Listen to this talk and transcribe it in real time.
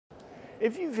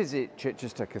If you visit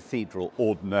Chichester Cathedral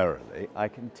ordinarily, I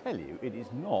can tell you it is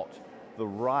not the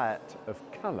riot of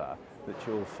colour that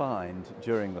you'll find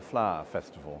during the Flower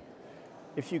Festival.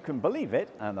 If you can believe it,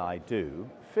 and I do,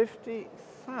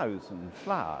 50,000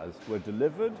 flowers were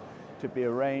delivered to be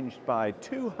arranged by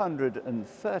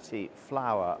 230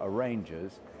 flower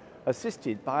arrangers,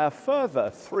 assisted by a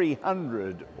further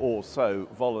 300 or so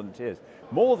volunteers.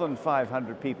 More than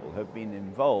 500 people have been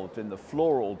involved in the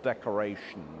floral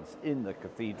decorations in the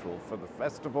cathedral for the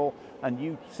festival, and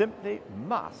you simply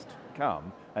must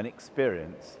come and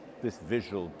experience this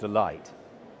visual delight.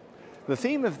 The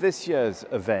theme of this year's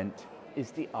event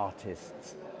is the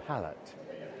artist's palette,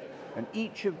 and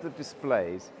each of the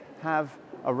displays have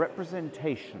a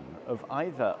representation of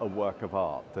either a work of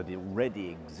art that already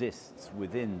exists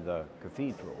within the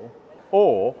cathedral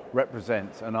or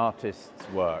represents an artist's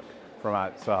work from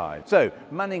outside. So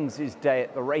Munnings' Day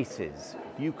at the Races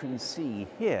you can see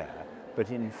here, but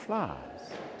in flowers.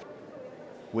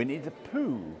 Winnie the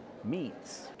Pooh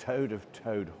meets Toad of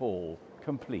Toad Hall,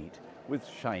 complete with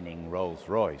shining Rolls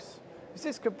Royce. Is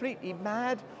this completely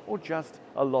mad or just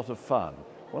a lot of fun?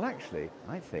 Well, actually,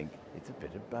 I think it's a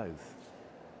bit of both.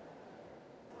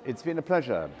 It's been a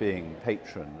pleasure being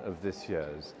patron of this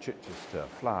year's Chichester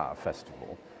Flower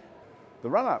Festival. The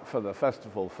run-up for the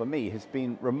festival for me has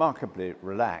been remarkably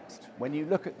relaxed. When you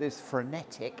look at this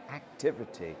frenetic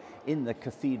activity in the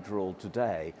cathedral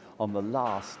today on the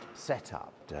last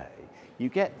setup day, you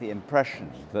get the impression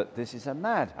that this is a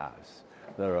madhouse.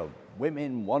 There are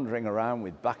women wandering around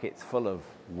with buckets full of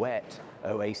wet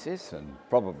oasis and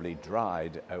probably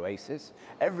dried oasis.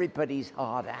 Everybody's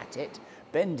hard at it,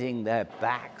 bending their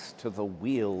backs to the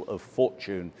wheel of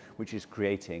fortune, which is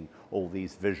creating all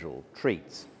these visual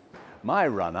treats. My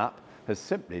run-up has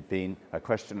simply been a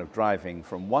question of driving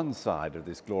from one side of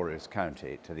this glorious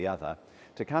county to the other,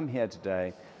 to come here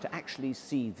today to actually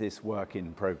see this work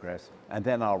in progress, and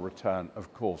then I'll return,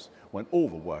 of course, when all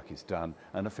the work is done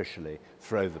and officially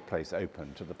throw the place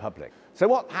open to the public. So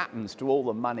what happens to all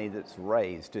the money that's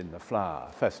raised in the Flower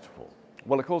Festival?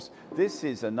 Well, of course, this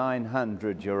is a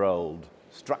 900-year-old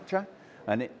structure,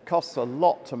 and it costs a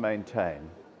lot to maintain.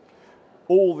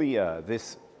 All the year,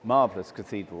 this marvellous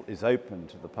cathedral is open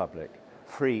to the public,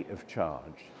 free of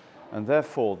charge, and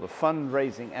therefore the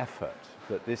fundraising effort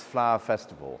that this Flower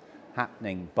Festival,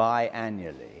 happening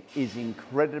biannually, is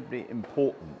incredibly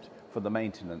important for the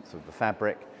maintenance of the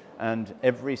fabric, and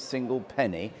every single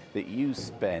penny that you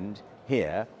spend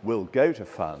here will go to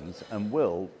funds and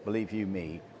will, believe you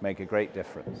me, make a great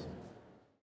difference.